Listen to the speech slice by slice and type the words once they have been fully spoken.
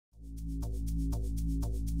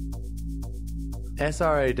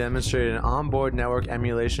SRA demonstrated an onboard network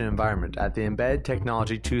emulation environment at the Embedded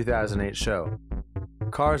Technology 2008 show.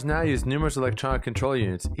 Cars now use numerous electronic control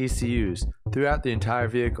units, ECUs, throughout the entire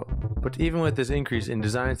vehicle, but even with this increase in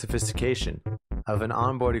design sophistication of an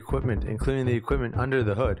onboard equipment, including the equipment under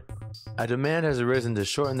the hood, a demand has arisen to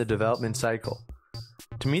shorten the development cycle.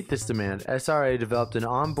 To meet this demand, SRA developed an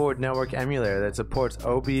onboard network emulator that supports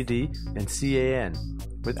OBD and CAN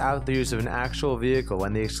without the use of an actual vehicle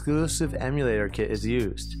when the exclusive emulator kit is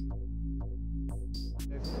used.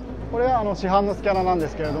 これは市販のスキャナなんで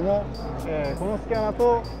すけれども、このスキャナ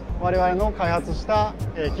と我々の開発した、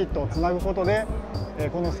キットをつなぐことで、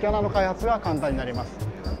このスキャナの開発が簡単になります。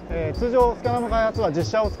通常スキャナの開発は実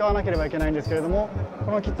車を使わなければいけないんですけれども、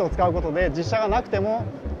このキットを使うことで実車がなくても、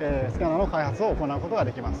スキャナの開発を行うことが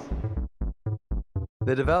できます。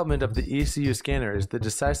The development of the ECU scanner is the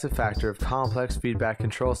decisive factor of complex feedback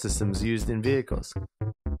control systems used in vehicles.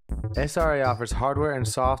 SRA offers hardware and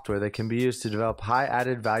software that can be used to develop high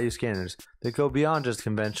added value scanners that go beyond just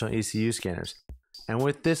conventional ECU scanners. And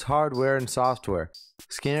with this hardware and software,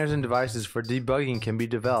 scanners and devices for debugging can be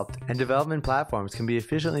developed, and development platforms can be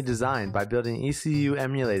efficiently designed by building ECU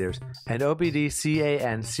emulators and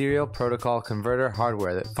OBD-CAN serial protocol converter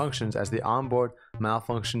hardware that functions as the onboard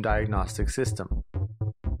malfunction diagnostic system.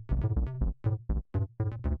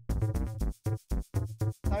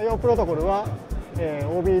 対応プロトコルは、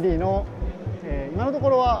OBD の、今のとこ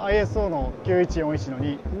ろは ISO の9141の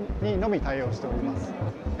2にのみ対応しております。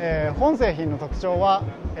本製品の特徴は、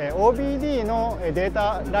OBD のデー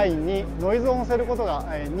タラインにノイズを乗せることが、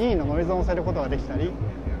任意のノイズを乗せることができたり、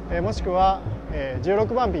もしくは、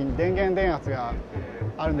16番ピンに電源電圧が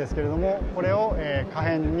あるんですけれども、これを、可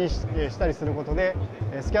変にしたりすることで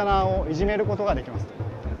スキャナーをいじめることができます。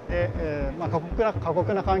で、過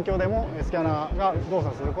酷な環境でもスキャナーが動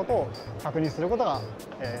作することを確認することが、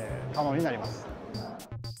可能になります。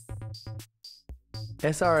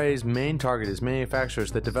SRA's main target is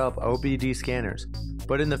manufacturers that develop OBD scanners,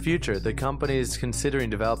 but in the future, the company is considering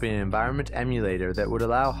developing an environment emulator that would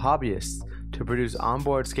allow hobbyists to produce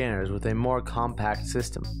onboard scanners with a more compact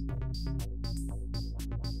system.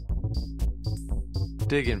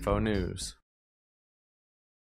 DigInfo News.